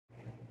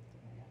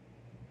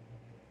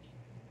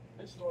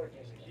This story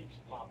just keeps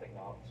popping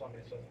up.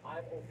 Somebody says,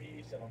 I'm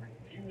obese and I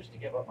refuse to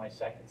give up my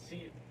second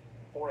seat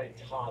for a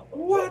toddler.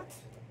 What?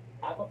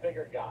 I'm a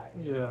bigger guy.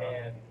 Yeah.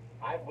 And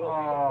I will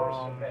be the first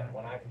to admit,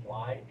 when I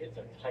fly, it's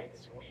a tight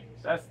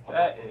squeeze.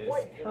 That is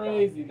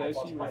crazy that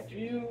she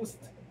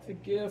refused to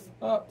give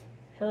up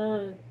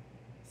her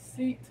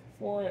seat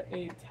for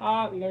a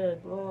toddler,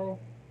 bro.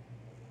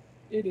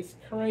 It is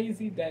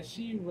crazy that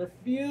she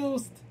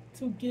refused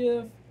to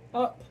give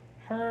up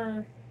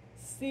her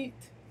seat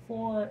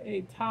for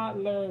a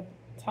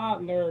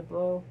toddler,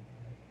 bro.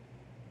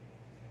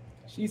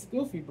 She's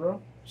goofy,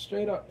 bro.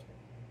 Straight up.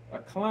 A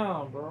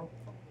clown, bro.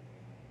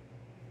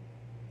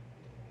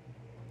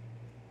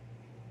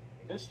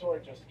 This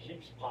story just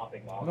keeps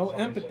popping up. No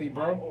empathy,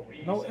 bro.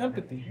 No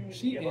empathy.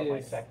 She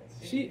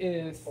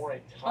is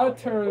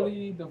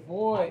utterly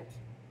devoid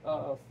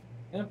of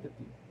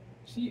empathy.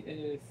 She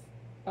is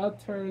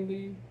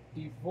utterly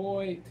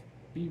devoid,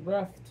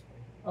 bereft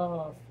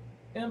of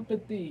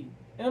empathy.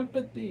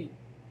 Empathy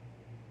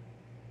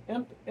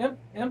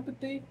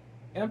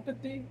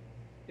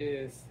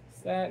is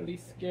sadly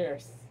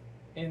scarce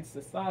in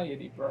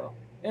society, bro.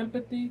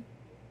 Empathy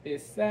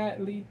is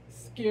sadly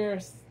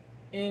scarce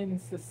in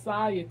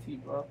society,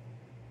 bro.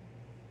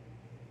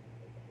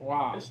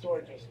 Wow. This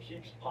story just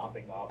keeps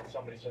popping up.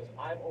 Somebody says,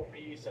 I'm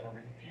obese and I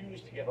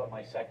refuse to give up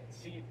my second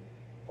seat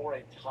for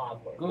a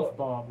toddler.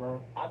 Goofball,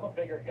 bro. I'm a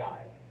bigger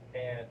guy,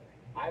 and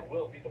I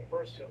will be the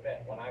first to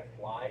admit, when I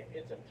fly,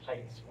 it's a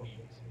tight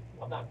squeeze.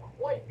 I'm not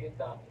quite in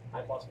the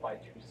I must buy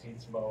two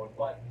seats mode,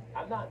 but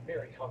I'm not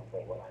very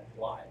comfortable when I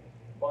fly.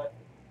 But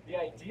the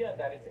idea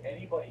that it's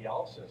anybody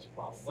else's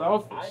problem,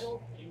 selfish. I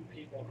don't view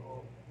people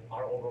who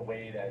are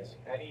overweight as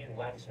any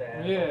less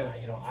than. Yeah,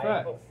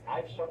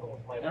 I've struggled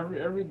with my.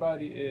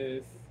 Everybody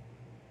is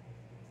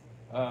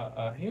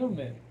a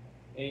human,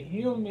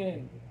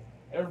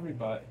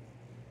 Everybody.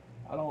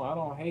 I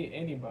don't hate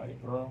anybody,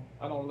 bro.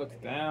 I don't look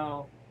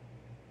down,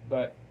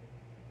 but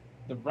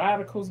the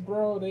radicals,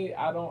 bro.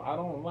 I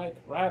don't like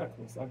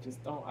radicals. I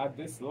just don't.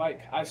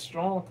 I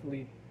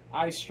strongly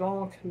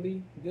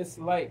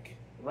dislike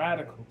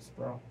radicals,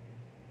 bro.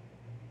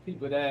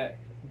 People that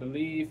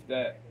believe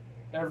that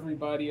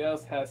everybody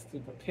else has to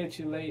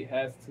capitulate,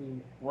 has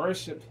to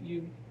worship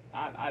you.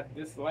 I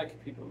dislike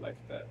people like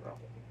that, bro.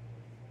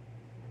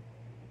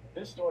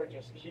 This story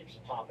just keeps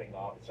popping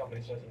up.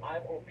 Somebody says,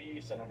 I'm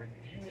obese and I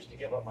refuse to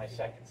give up my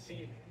second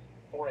seat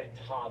for a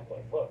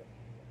toddler. Look,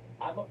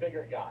 I'm a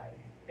bigger guy,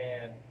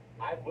 and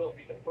I will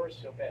be the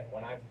first to admit,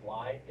 when I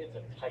fly, it's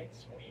a tight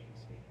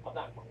squeeze. I'm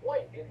not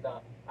quite in the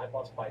I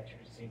must buy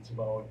two seats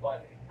mode,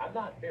 but I'm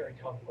not very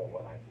comfortable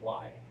when I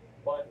fly.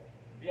 But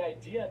the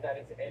idea that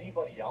it's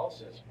anybody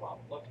else's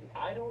problem. Look,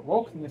 I don't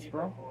wokeness,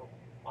 bro.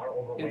 Are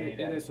overweight.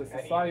 It is a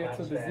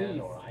societal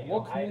disease.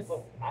 Wokeness.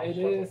 It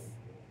is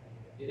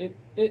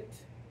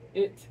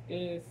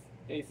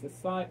a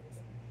society.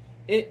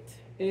 It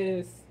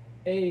is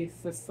a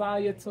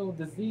societal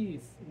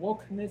disease.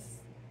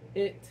 Wokeness.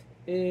 It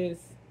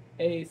is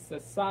a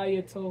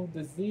societal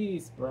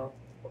disease, bro.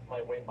 With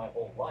my weight my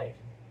whole life.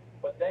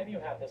 But then you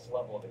have this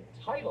level of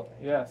entitlement.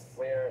 Yes.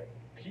 Where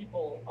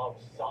people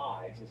of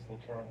size, is the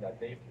term that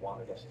they've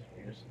wanted us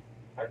to use,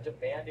 are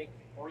demanding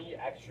free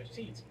extra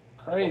seats.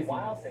 Crazy. The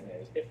wild thing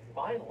is, if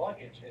my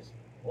luggage is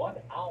 1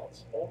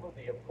 ounce over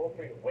the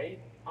appropriate weight,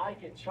 I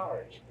get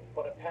charged.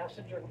 But a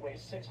passenger who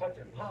weighs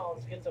 600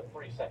 pounds gets a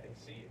free second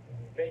seat.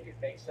 Make it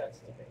make sense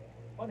to me.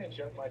 My name's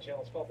Jeremy. My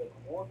channel is called The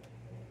War.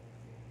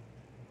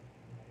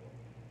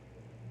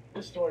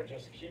 This story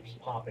just keeps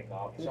popping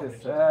up. It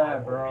is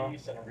sad, bro.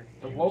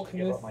 The wokeness. To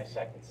give up my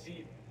second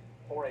seat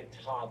for a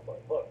toddler.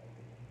 Look,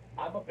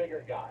 I'm a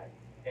bigger guy,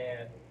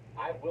 and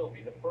I will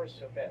be the first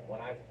to admit,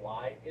 when I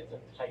fly, it's a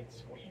tight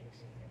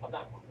squeeze. I'm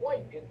not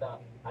quite in the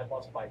I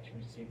must buy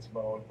two seats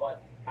mode,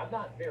 but I'm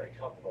not very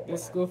comfortable.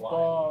 This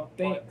goofball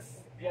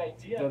thinks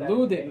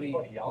deludedly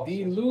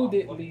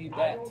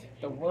that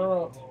the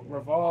world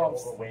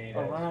revolves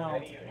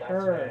around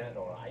her.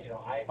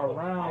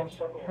 Around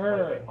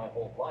her. My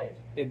whole life.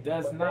 It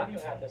does not. Then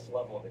you have this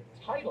level of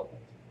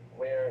entitlement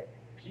where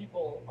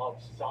people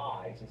of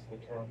size, is the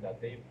term that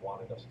they've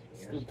wanted us to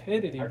use,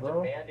 stupidity, are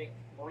bro. demanding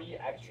free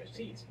extra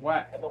seats.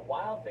 Whack. And the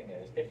wild thing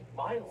is, if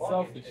my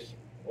luggage is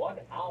 1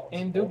 ounce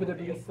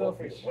indubitably over the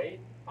appropriate selfish weight,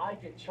 I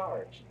get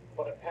charged.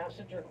 But a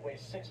passenger who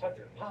weighs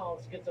 600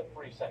 pounds gets a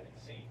free second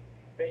seat.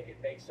 Make it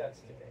make sense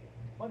to me.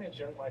 My name's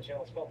Jeremy. My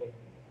channel is called The.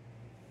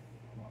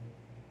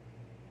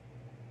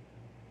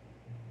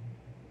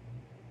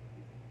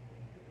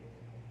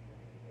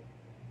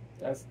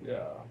 That's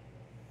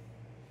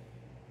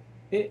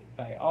it,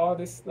 like all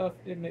this stuff,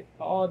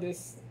 all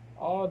this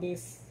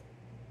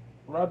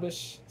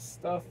rubbish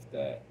stuff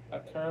that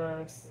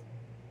occurs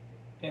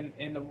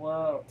in the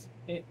world,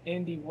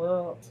 in the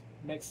world,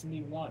 makes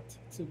me want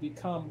to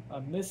become a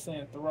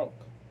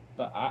misanthrope,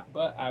 but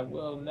I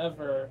will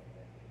never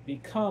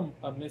become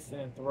a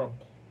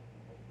misanthrope.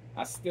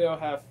 I still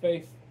have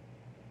faith,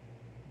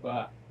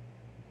 but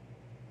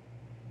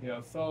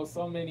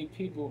so many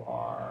people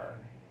are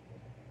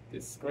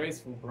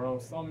disgraceful, bro.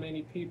 So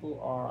many people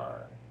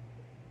are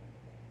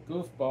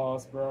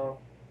goofballs, bro.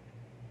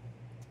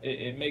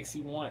 It makes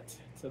you want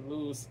to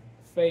lose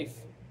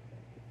faith.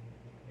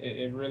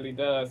 It really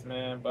does,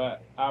 man.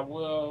 But I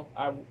will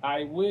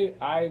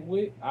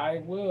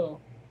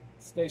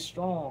stay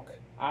strong.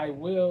 I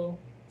will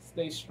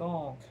stay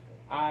strong.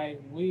 I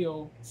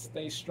will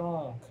stay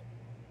strong.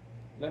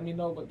 Let me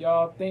know what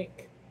y'all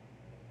think.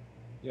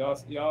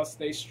 Y'all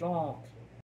stay strong.